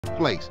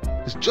place.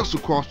 It's just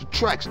across the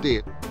tracks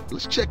there.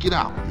 Let's check it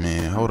out.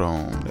 Man, hold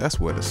on. That's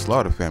where the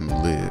Slaughter family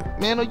live.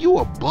 Man, are you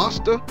a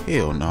buster?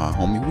 Hell nah,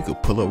 homie. We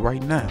could pull up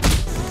right now.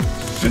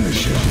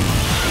 Finish him.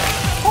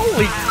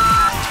 Holy!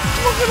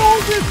 Look at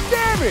all this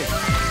damage!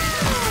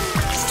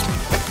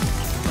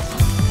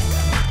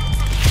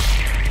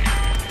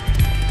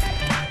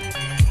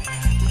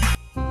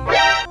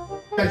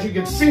 As you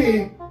can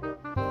see,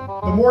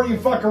 the more you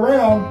fuck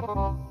around,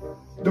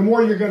 the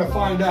more you're gonna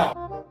find out.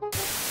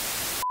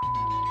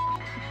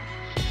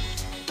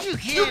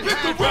 You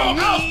picked the wrong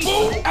house,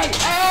 fool! Hey,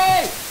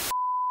 hey!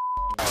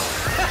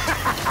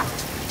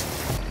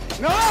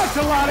 No, that's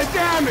a lot of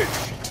damage!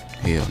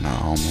 Hell nah,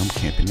 homie. I'm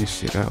camping this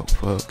shit out.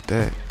 Fuck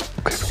that.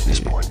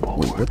 Shit. Wait,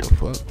 what the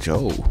fuck?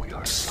 Joe? We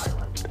are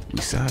silent. We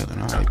silent,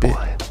 alright, bet.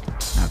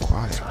 Not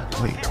quiet.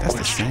 Wait, that's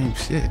the same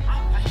shit.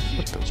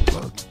 What the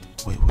fuck?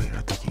 Wait,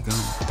 I think he gone.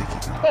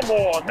 Come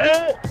on,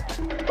 man!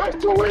 That's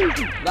too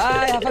easy!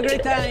 Bye, have a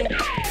great time!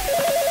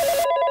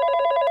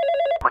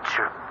 What's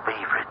your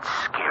favorite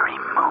scary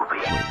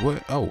movie? Wait,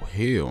 what? Oh,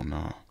 hell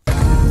nah.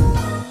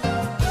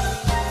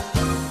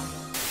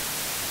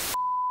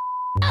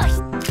 My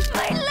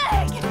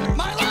leg!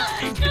 My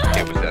leg!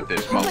 It was at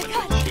this moment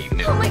that she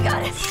knew. Oh my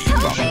god, it's so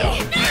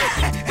big!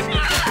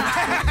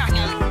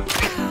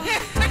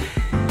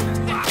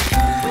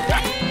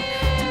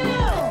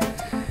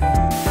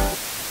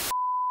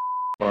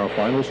 Our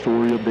final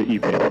story of the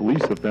evening.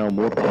 Police have found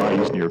more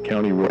bodies near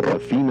County Road. A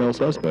female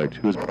suspect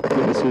whose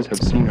witnesses have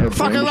seen her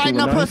Fucking right in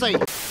the pussy!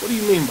 What do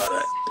you mean by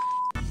that?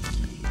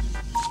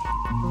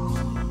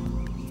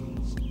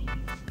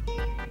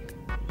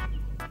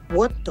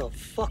 What the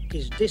fuck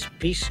is this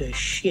piece of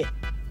shit?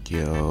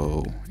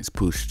 Yo, it's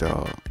Push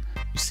Dog.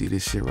 You see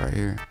this shit right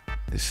here?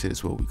 This shit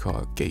is what we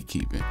call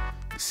gatekeeping.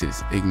 This shit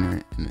is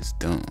ignorant and it's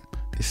dumb.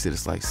 This shit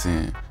is like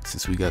saying,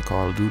 since we got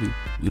Call of Duty,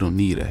 we don't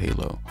need a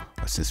Halo.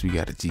 Or since we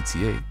got a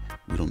GTA,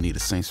 we don't need a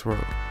Saints Row.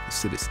 This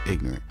shit is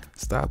ignorant.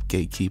 Stop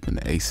gatekeeping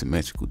the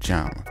asymmetrical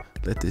genre.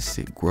 Let this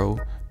shit grow,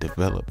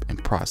 develop,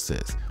 and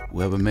process.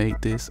 Whoever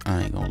made this,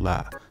 I ain't gonna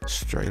lie.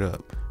 Straight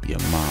up, your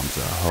mom's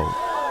a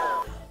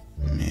hoe.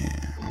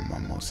 Man, I'm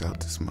almost out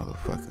this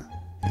motherfucker.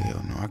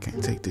 Hell no, I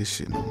can't take this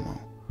shit no more.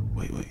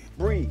 Wait.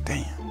 Breathe.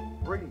 Damn.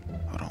 Breathe.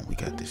 Hold on, we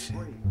got this shit.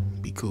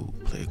 Be cool,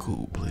 play it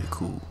cool, play it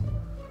cool.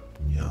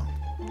 Yo,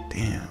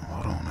 damn,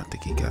 hold on, I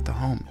think he got the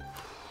homie.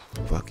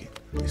 Fuck it,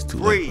 it's too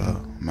late.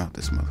 I'm out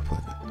this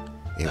motherfucker.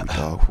 Every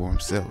dog for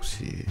himself,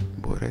 shit.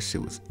 Boy, that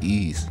shit was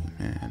easy,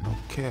 man, no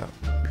cap.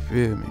 You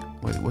feel me?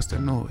 Wait, what's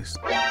that noise?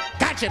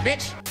 Gotcha,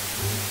 bitch!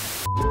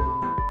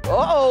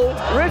 Uh-oh,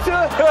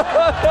 Richard!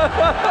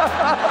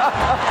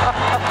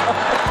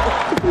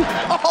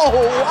 Oh,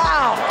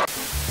 wow!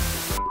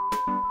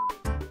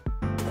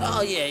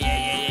 Oh,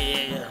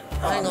 yeah.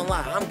 I ain't gonna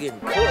lie, I'm getting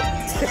cooked.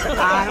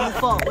 I don't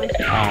fuck with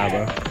you.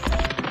 Bro.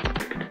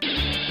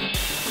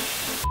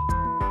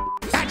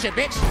 Gotcha,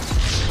 bitch!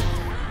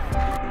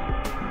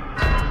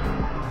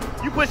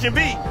 You pushing B,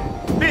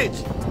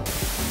 bitch!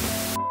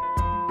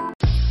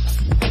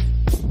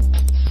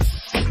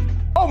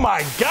 Oh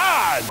my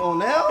God! Oh,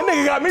 now? That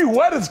nigga got me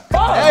wet as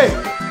fuck! Hey!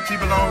 She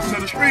belongs to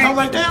the street. I was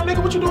like, damn,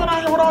 nigga, what you doing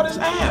out here with all this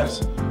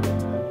ass?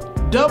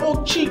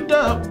 Double cheeked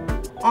up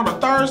on a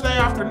Thursday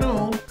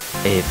afternoon.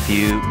 A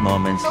few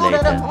moments later.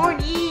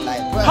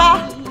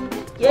 Huh?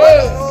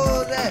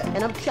 Yeah!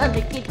 And I'm trying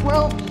to get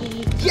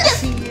ropey.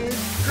 Yes, he is!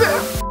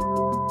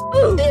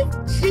 If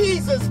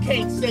Jesus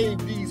can't save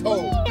these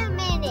hoes, Wait a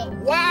minute!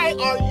 why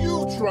are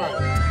you trying?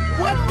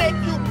 What make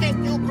you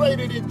think you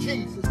greater than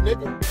Jesus,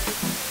 nigga?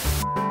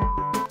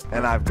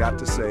 And I've got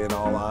to say, in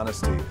all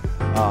honesty,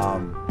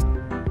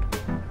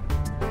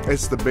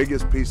 it's the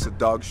biggest piece of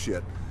dog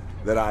shit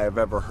that I have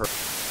ever heard.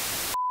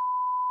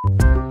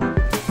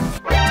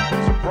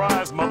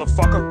 Surprise,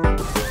 motherfucker.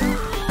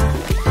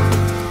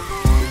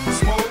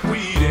 Smoke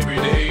weed every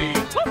day.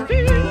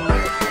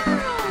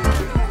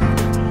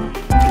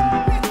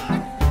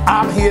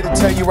 I'm here to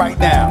tell you right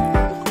now,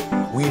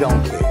 we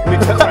don't care.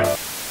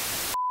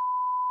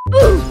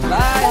 Bye,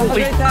 have a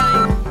great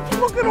time!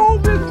 Look at all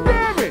this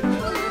damage.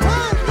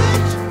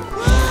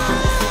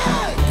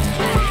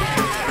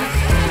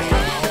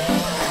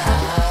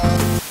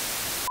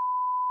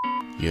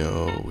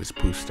 Yo, it's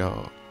Push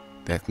Dog.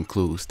 That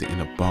concludes the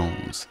Inner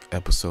Bones,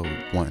 episode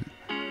 1.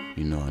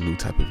 You know, a new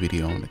type of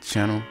video on the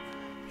channel.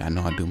 Y'all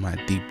know I do my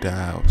deep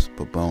dives,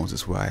 but Bones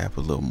is where I have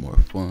a little more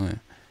fun.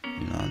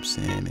 You know what I'm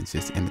saying? And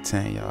just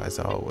entertain y'all as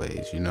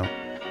always, you know?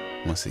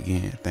 Once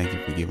again, thank you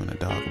for giving a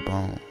dog a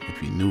bone.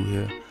 If you're new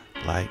here,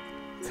 like,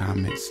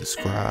 comment,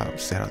 subscribe.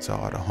 Shout out to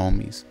all the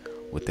homies.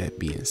 With that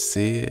being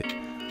said,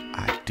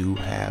 I do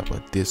have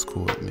a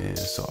Discord, man.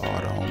 So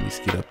all the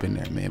homies get up in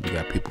there, man. We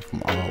got people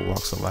from all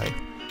walks of life.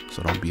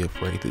 So don't be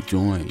afraid to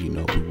join. You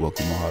know, we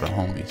welcome all the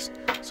homies.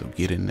 So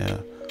get in there,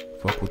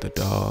 fuck with the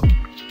dog,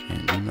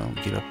 and, you know,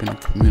 get up in the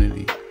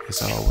community.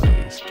 As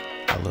always,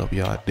 I love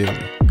y'all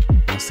dearly.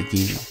 Once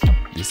again,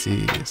 this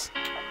is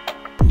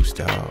Push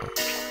Dog.